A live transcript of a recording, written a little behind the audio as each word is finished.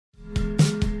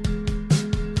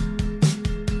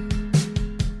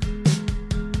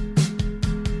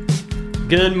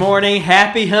Good morning.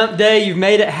 Happy hump day. You've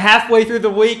made it halfway through the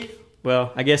week.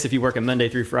 Well, I guess if you work a Monday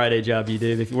through Friday job, you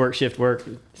do. If you work shift work,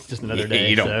 it's just another day.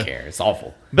 You don't care. It's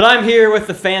awful. But I'm here with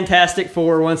the Fantastic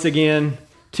Four once again.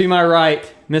 To my right,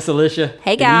 Miss Alicia.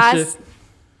 Hey, guys.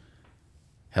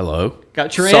 Hello.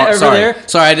 Got Trent over there.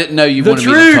 Sorry, I didn't know you wanted me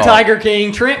to talk. The true Tiger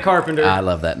King, Trent Carpenter. I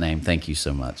love that name. Thank you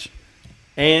so much.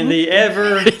 And the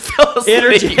ever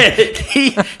energetic.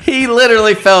 He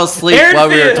literally fell asleep Aaron while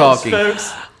we were Fields, talking.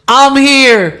 folks. I'm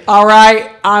here. All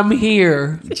right. I'm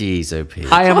here. Jeez,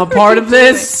 OP. I am a part of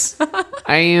this.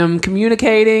 I am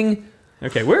communicating.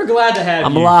 Okay, we're glad to have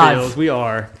I'm you, alive. Fields. We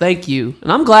are. Thank you. And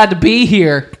I'm glad to be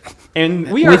here. And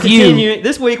we are With you. continuing.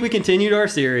 This week we continued our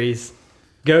series,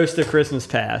 Ghost of Christmas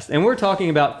Past. And we're talking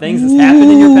about things that's happened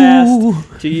in your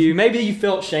past to you. Maybe you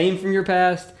felt shame from your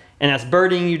past, and that's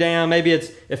burdening you down. Maybe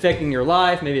it's affecting your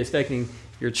life. Maybe it's affecting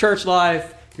your church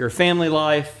life, your family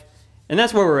life. And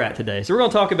that's where we're at today. So we're going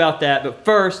to talk about that. But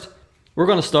first, we're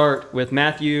going to start with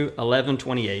Matthew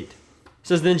 11:28. It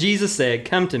says, "Then Jesus said,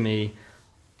 'Come to me,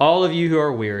 all of you who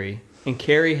are weary and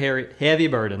carry heavy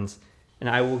burdens, and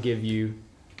I will give you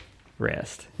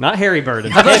rest.'" Not hairy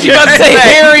burdens. I thought you were about to say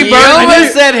hairy You burdens.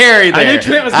 almost said Harry there. I knew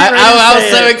Trent was getting ready to I was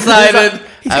say so it. excited.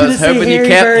 He's I was gonna say hoping you hairy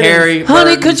kept burdens. Harry. Honey,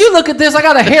 burdens. could you look at this? I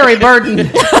got a hairy burden.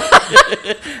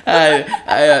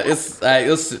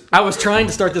 I was trying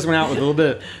to start this one out with a little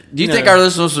bit. Do you think our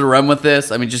listeners would run with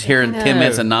this? I mean, just hearing 10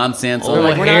 minutes of nonsense. Oh,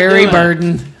 like, we're not hairy doing it.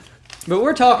 burden. But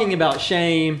we're talking about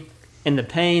shame and the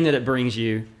pain that it brings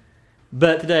you.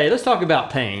 But today, let's talk about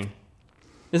pain.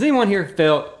 Has anyone here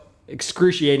felt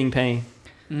excruciating pain?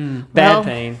 Bad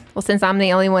pain? Well, since I'm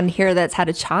the only one here that's had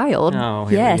a child, Oh,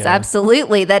 here we yes, go.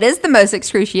 absolutely. That is the most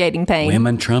excruciaking pain.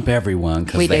 Women trump everyone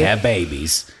because We they do. have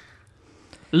babies.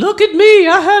 Look at me.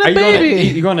 I had a baby.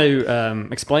 You going to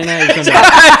explain that? You're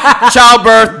gonna-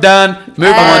 Childbirth done. Move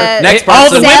on. Next All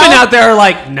the person. women out there are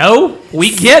like, no,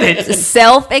 we get it.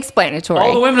 Self-explanatory.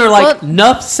 All the women are like, Well,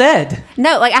 enough said.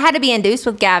 no, like I had to be induced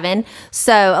with Gavin,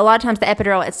 so a lot of times the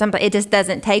epidural, it just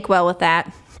doesn't take well with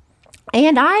that.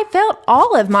 And I felt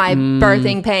all of my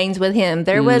birthing pains with him.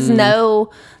 There was no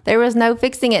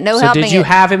fixing it, no So helping did you it.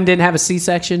 have him? Didn't have a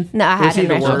C-section? No, I Was had he him.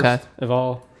 the actually. worst Okay. of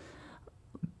all?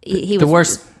 He The was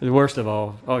worst. The worst of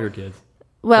all your kids.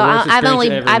 Well, The worst I've only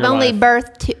experience ever in your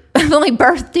life. I've only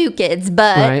birthed two kids,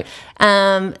 but Right.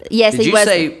 yes, Did he you was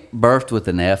say birthed with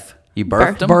an F? You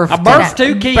birthed them? Birth. I birthed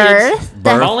two kids. Birthed?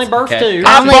 I only birthed Okay. two.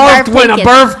 I only birthed birthed when I kids.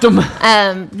 birthed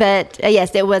them. But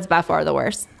yes, it was by far the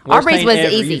worst. Worst Aubrey's pain was ever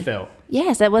easy. you felt.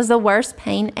 Yes, it was the worst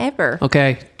pain ever.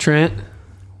 Okay, Trent.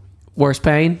 Worst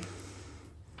pain?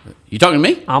 You talking to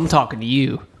me? I'm talking to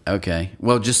you. Okay.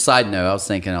 Well, just side note, I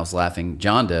was laughing.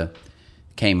 Jonda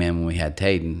came in when we had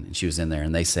Tayden, and she was in there,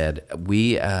 and they said,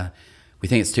 we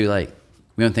think it's too late.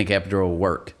 We don't think epidural will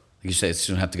work. Like you said, it's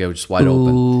going to have to go just wide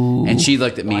open. And she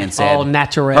looked at me and said, all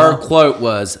natural. her quote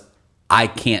was, "I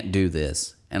can't do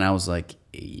this." And I was like,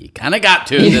 you kind of got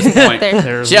to at this point.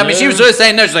 There's She was really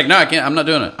saying no. She's like, "No, I can't. I'm not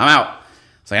doing it. I'm out."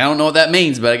 It's like, I don't know what that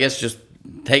means, but I guess just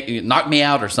knock me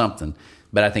out or something.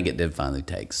 But I think it did finally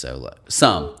take some.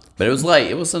 But it was late.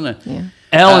 It wasn't a...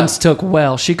 Ellen's took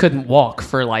well. She couldn't walk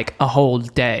for like a whole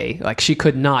day. Like she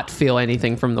could not feel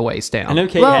anything from the waist down. I know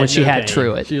Kate Well- had when she no had pain.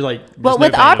 Truett. She was like, Well, just no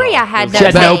with pain at Aubrey, all. I had It was She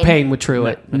had no pain. pain with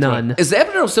Truett. No, that's None. Is the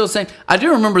epidural still the same? I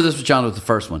do remember this with John with the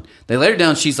first one. They laid her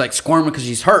down. She's like squirming because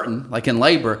she's hurting, like in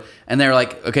labor. And they're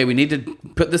like, okay, we need to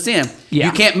put this in. Yeah.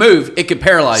 You can't move. It could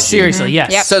paralyze Seriously, you.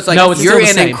 yes. Yep. So it's like, no, it's you're still the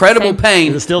in same. incredible Same.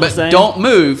 pain, Is it still the but same? don't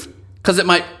move because it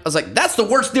might... I was like, that's the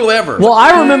worst deal ever. Well,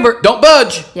 I remember. don't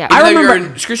budge. Yeah. Even I though remember- you're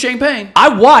in excruciating pain. I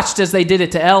watched as they did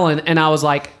it to Ellen, and I was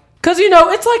like, because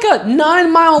it's like a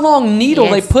 9-mile long needle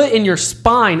Yes. they put in your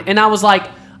spine, and I was like,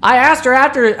 I asked her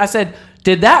after, I said,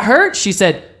 "Did that hurt?" She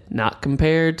said, "Not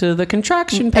compared to the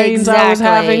contraction pains I was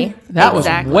Exactly. having. That was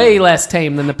Exactly. way less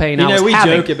tame than the pain I was we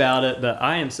having." joke about it, but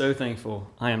I am so thankful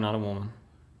I am not a woman.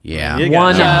 Yeah. You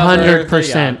got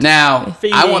 100%. Now,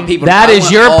 Feeding. I want people... That I is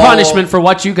want your all- punishment for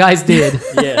what you guys did.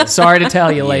 Yeah. Sorry to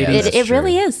tell you, ladies. That's It true.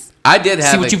 really is. I did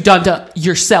have See what you've done to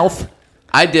yourself.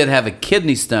 I did have a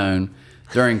kidney stone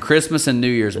during Christmas and New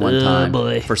Year's one time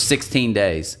boy. for 16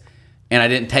 days. And I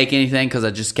didn't take anything because I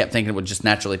just kept thinking it would just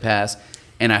naturally pass.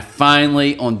 And I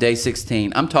finally, on day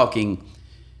 16, I'm talking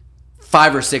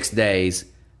 5 or 6 days,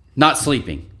 not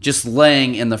sleeping, just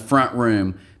laying in the front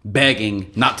room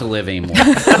begging not to live anymore.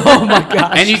 Oh my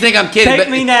gosh. And you think I'm kidding, Take but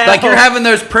me now. like you're having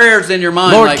those prayers in your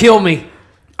mind. Lord, like, kill me.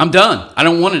 I'm done. I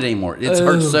don't want it anymore. It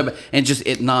hurts so bad. And just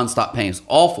it nonstop pain. It's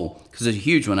awful because it's a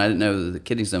huge one. I didn't know that the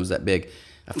kidney stone was that big.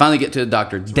 I finally get to the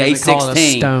doctor, day they call it a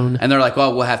 16, stone. and they're like,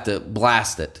 well, we'll have to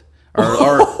blast it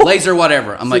or laser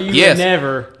whatever. I'm like, you yes. would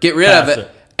never get rid of pass it.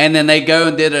 it. And then they go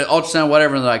and did an ultrasound,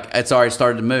 whatever, and they're like, it's already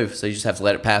started to move, so you just have to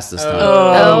let it pass this time.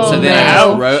 Oh, so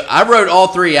then no. I wrote all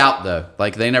 3 out, though.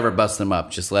 Like, they never bust them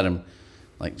up. Just let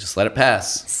it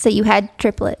pass. So you had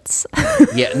triplets.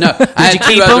 Yeah, no.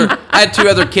 I had 2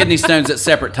 other kidney stones at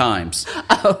separate times.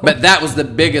 But that was the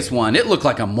biggest one. It looked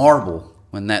like a marble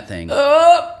when that thing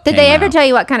Did they ever out. tell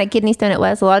you what kind of kidney stone it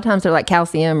was? A lot of times they're like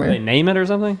calcium or. They name it or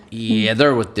something? Yeah,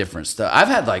 they're with different stuff. I've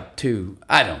had like 2.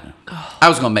 I don't know. I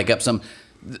was going to make up some.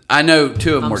 I know 2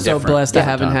 of them I'm were so different. blessed I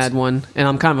different haven't times. had one, and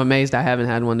I'm kind of amazed I haven't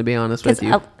had one, to be honest with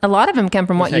Because you. a lot of them come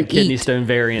from what you Had kidney eat. stone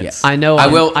variants. I know. I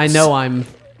will- I know. I'm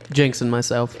jinxing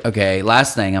myself. Okay,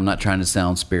 last thing. I'm not trying to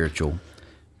sound spiritual,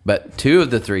 but 2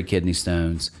 of the 3 kidney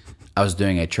stones, I was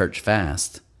doing a church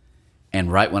fast.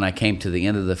 And right when I came to the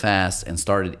end of the fast and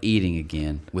started eating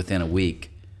again within a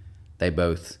week, they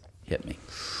both hit me.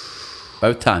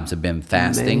 Both times have been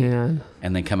fasting Man.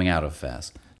 and then coming out of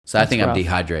fast. So I think rough. I'm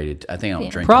dehydrated. I think I don't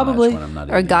drink Probably. too much when I'm not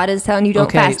Or eating. God is telling you don't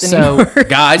Okay, fast so anymore.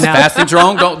 Guys, Now- fasting's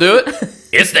wrong. Don't do it.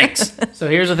 It stinks. so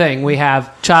here's the thing: we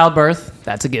have childbirth.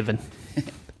 That's a given.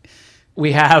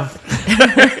 We have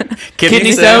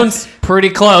kidney stones. Pretty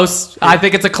close. I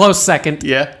think it's a close second.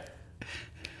 Yeah.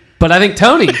 But I think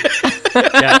Tony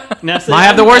Yeah. Now, see, might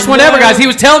have the worst one ever, guys. He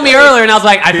was telling me earlier, and I was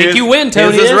like, I think you win,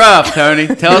 Tony. This is rough, Tony.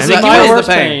 Tell us I think about my what is worst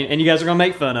the pain. pain, and you guys are gonna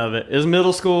make fun of it. It was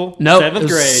middle school, Nope, 7th it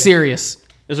was grade. serious. It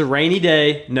was a rainy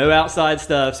day, no outside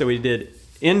stuff, so we did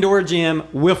indoor gym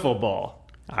wiffle ball.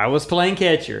 I was playing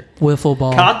catcher. Wiffle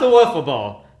ball. Caught the wiffle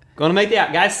ball. Gonna make the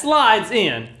out. Guy slides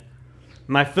in.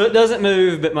 My foot doesn't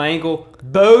move, but my ankle,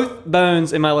 both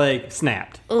bones in my leg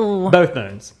snapped. Ooh. Both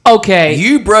bones. Okay.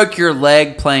 You broke your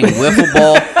leg playing wiffle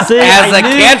ball See, as I a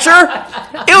knew- catcher?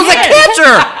 It was a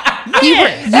catcher. You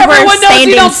Everyone were knows you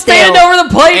standing don't still. stand over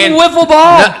the plate and And- wiffle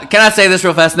ball. No, can I say this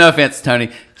real fast? No offense, Tony.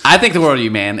 I think the world of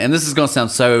you, man. And this is going to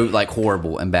sound so like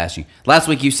horrible and bashing. Last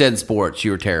week you said in sports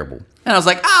you were terrible. And I was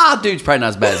like, dude's probably not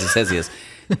as bad as he says he is.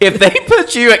 If they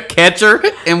put you at catcher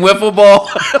in wiffle ball,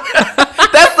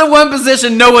 that's the one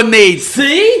position no one needs.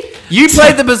 See? You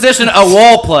played the position a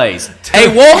wall plays.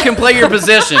 A wall can play your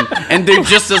position and do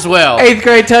just as well. 8th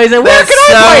grade Tony said, "Where That's can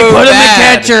I play? so Put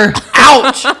bad. him in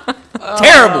catcher." Ouch.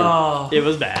 Terrible. It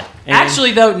was bad. And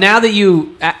Actually, though, now that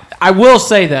you, I will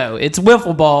say though, it's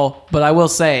wiffle ball, but I will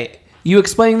say you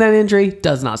explaining that injury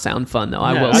does not sound fun though.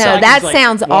 I will. I say. No, thought I could that just,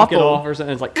 sounds walk it awful. off or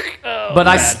something. It's like, But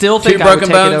I still 2 think I would broken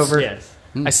take it bones? over. yes.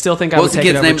 I still think I What would was the take it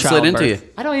kid's over name that slid into childbirth.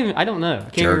 you? I don't know. I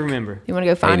can't Jerk. even remember. You want to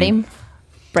go find Hating. him?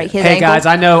 Break his Hey ankle? guys,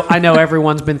 I know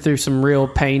everyone's been through some real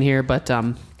pain here, but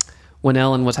when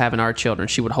Ellen was having our children,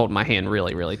 she would hold my hand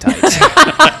really, really tight.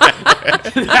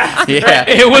 Yeah.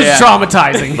 It was Yeah.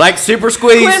 traumatizing. Like super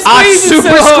squeeze. I Squeezing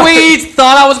super so hard. squeezed,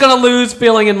 thought I was gonna lose,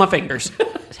 feeling in my fingers.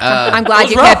 I'm glad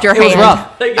you rough. kept your It was hand.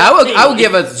 rough. I will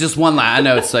give us just one line. I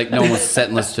know it's like no one was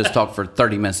sitting. Let's just talk for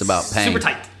 30 minutes about pain. Super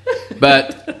tight.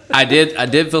 But I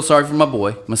did feel sorry for my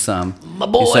boy, my son. My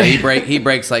boy. So he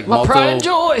breaks like My pride and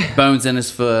multiple joy. bones in his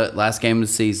foot last game of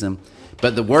the season.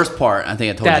 But the worst part, I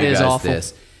think I told That you is guys awful.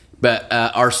 this. But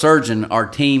our surgeon, our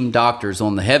team doctor's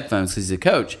on the headphones because he's a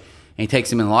coach, and he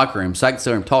takes him in the locker room. So I can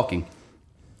still hear him talking.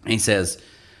 And he says,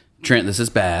 "Trent, this is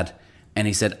bad." And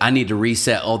he said, "I need to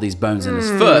reset all these bones in his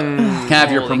foot. Can I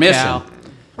have your Holy permission?" cow.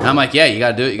 And I'm like, "Yeah, you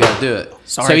got to do it. You got to do it."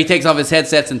 Sorry. So he takes off his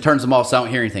headsets and turns them off so I don't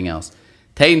hear anything else.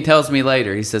 Tayden tells me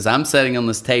later, he says, "I'm sitting on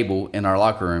this table in our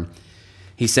locker room."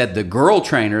 He said, the girl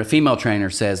trainer, a female trainer,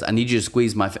 says, "I need you to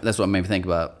squeeze my," that's what made me think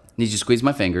about it. "I need you to squeeze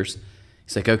my fingers."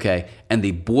 He's like, "Okay." And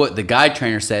the guy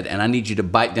trainer said, "And I need you to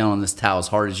bite down on this towel as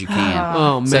hard as you can."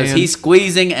 Oh, So as man. he's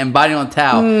squeezing and biting on the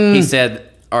towel, he said,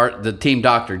 the team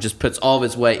doctor just puts all of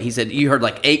his weight. He said, "You heard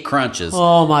like 8 crunches."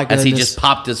 Oh, my As he goodness. just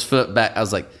popped his foot back. I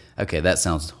was like, okay, that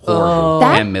sounds horrible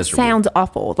That and miserable. sounds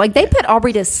awful. Like they put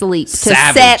Aubrey to sleep to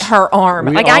Savage. set her arm.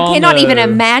 We Like I all cannot even know.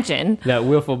 imagine. That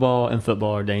wiffle ball and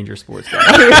football are dangerous sports.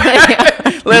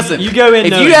 Guys. Listen, You go in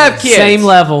if knowing you have this. kids, Same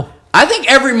level. I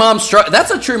think every mom struggle.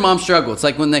 That's a true mom struggle. It's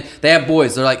like when they have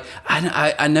boys. They're like,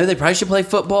 I know they probably should play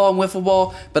football and wiffle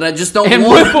ball, but I just don't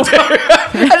want them to.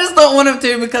 I just don't want them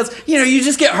to because you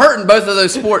just get hurt in both of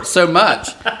those sports so much.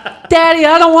 Daddy,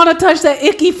 I don't want to touch that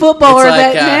icky football It's or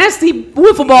like, that nasty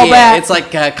wiffle ball bat. It's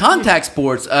like contact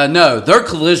sports. No, they're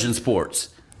collision sports.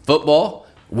 Football,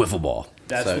 wiffle ball.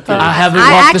 That's So- the thing. I haven't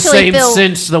I walked the actually same feel-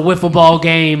 since the wiffle ball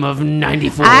game of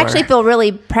 '94. I actually feel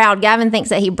really proud. Gavin thinks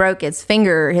that he broke his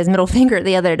middle finger,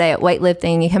 the other day at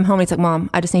weightlifting. He came home and he's like, "Mom,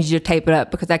 I just need you to tape it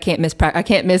up because I can't miss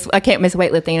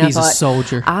weightlifting." And He's I a thought,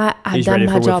 soldier. I've He's done ready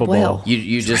my for job wiffle well. ball.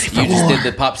 You just did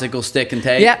the popsicle stick and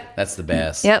tape. Yep. That's the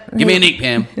best. Yep. Give me a neat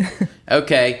pen.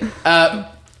 Okay.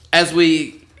 As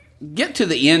we get to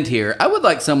the end here, I would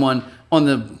like someone on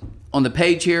the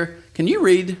page here. Can you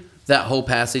read that whole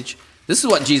passage? This is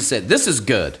what Jesus said. This is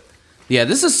good. Yeah,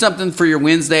 this is something for your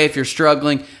Wednesday if you're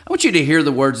struggling. I want you to hear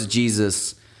the words of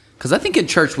Jesus, because I think in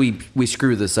church we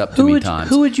screw this up too many times.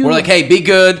 We're like, hey, be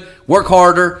good, work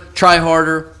harder, try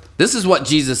harder. This is what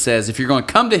Jesus says. If you're going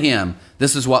to come to him,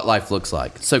 this is what life looks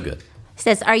like. So good. It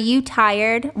says, are you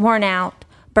tired, worn out,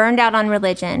 burned out on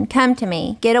religion? Come to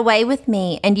me, get away with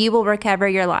me, and you will recover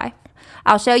your life.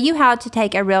 I'll show you how to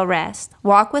take a real rest.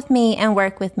 Walk with me and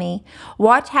work with me.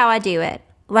 Watch how I do it.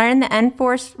 Learn the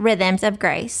unforced rhythms of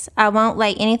grace. I won't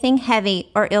lay anything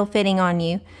heavy or ill-fitting on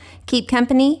you. Keep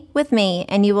company with me,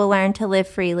 and you will learn to live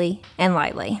freely and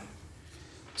lightly.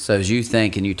 So as you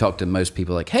think and you talk to most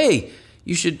people like, hey,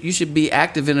 you should be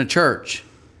active in a church,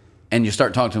 and you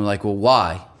start talking to them like, well,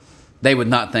 why? They would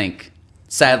not think.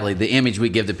 Sadly, the image we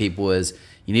give to people is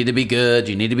you need to be good,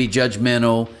 you need to be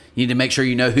judgmental, you need to make sure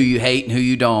you know who you hate and who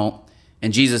you don't.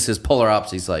 And Jesus is polar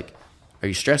opposite. He's like, are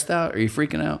you stressed out? Are you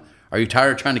freaking out? Are you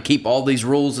tired of trying to keep all these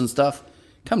rules and stuff?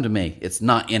 Come to me. It's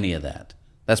not any of that.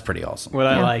 That's pretty awesome. What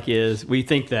I like is we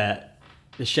think that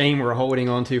the shame we're holding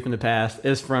on to from the past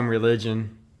is from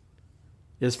religion,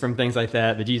 is from things like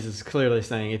that. But Jesus is clearly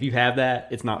saying, if you have that,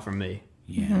 it's not from me.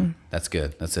 Yeah, that's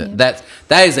good. That's it. Yeah.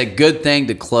 That is a good thing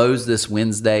to close this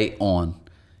Wednesday on.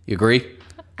 You agree?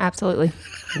 Absolutely.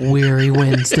 Weary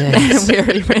Wednesday.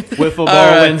 Weary Wednesday. Wiffle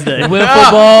Ball Wednesday.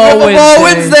 Wiffle Ball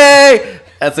Wednesday.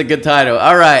 That's a good title.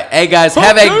 All right. Hey, guys,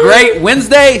 have a great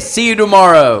Wednesday. See you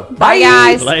tomorrow. Bye,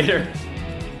 guys. Later.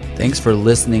 Thanks for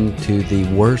listening to the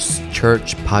Worst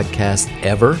Church podcast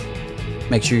ever.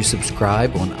 Make sure you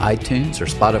subscribe on iTunes or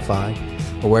Spotify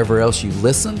or wherever else you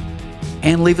listen,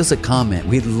 and leave us a comment.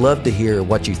 We'd love to hear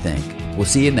what you think. We'll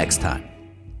see you next time.